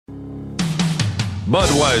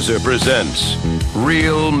Budweiser presents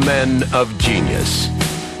Real Men of Genius.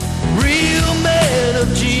 Real Men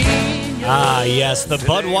of Genius. Ah, yes, the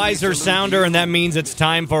Budweiser sounder, and that means it's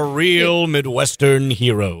time for Real Midwestern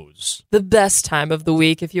Heroes. The best time of the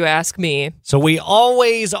week, if you ask me. So we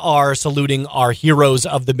always are saluting our heroes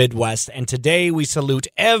of the Midwest, and today we salute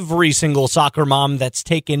every single soccer mom that's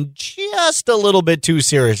taken just a little bit too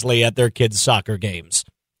seriously at their kids' soccer games.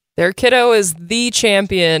 Their kiddo is the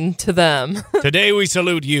champion to them. Today we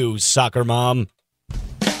salute you, soccer mom.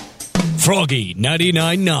 Froggy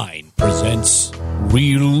 99.9 presents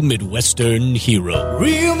Real Midwestern Hero.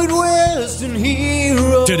 Real Midwestern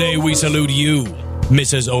Hero. Today we salute you,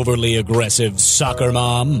 Mrs. Overly Aggressive Soccer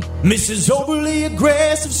Mom. Mrs. Overly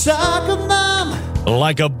Aggressive Soccer Mom.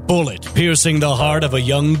 Like a bullet piercing the heart of a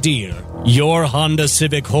young deer, your Honda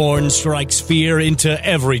Civic horn strikes fear into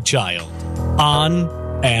every child, on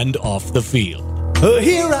and off the field.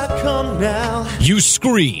 Here I come now. You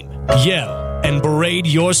scream, yell, and berate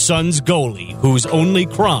your son's goalie, whose only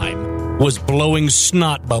crime was blowing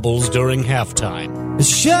snot bubbles during halftime.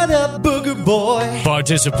 Shut up, booger boy.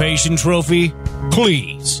 Participation trophy?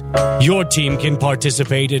 Please. Your team can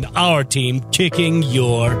participate in our team kicking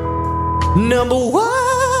your number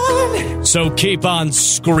one. So keep on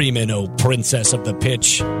screaming, oh princess of the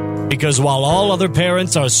pitch, because while all other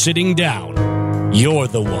parents are sitting down, you're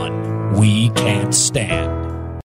the one we can't stand.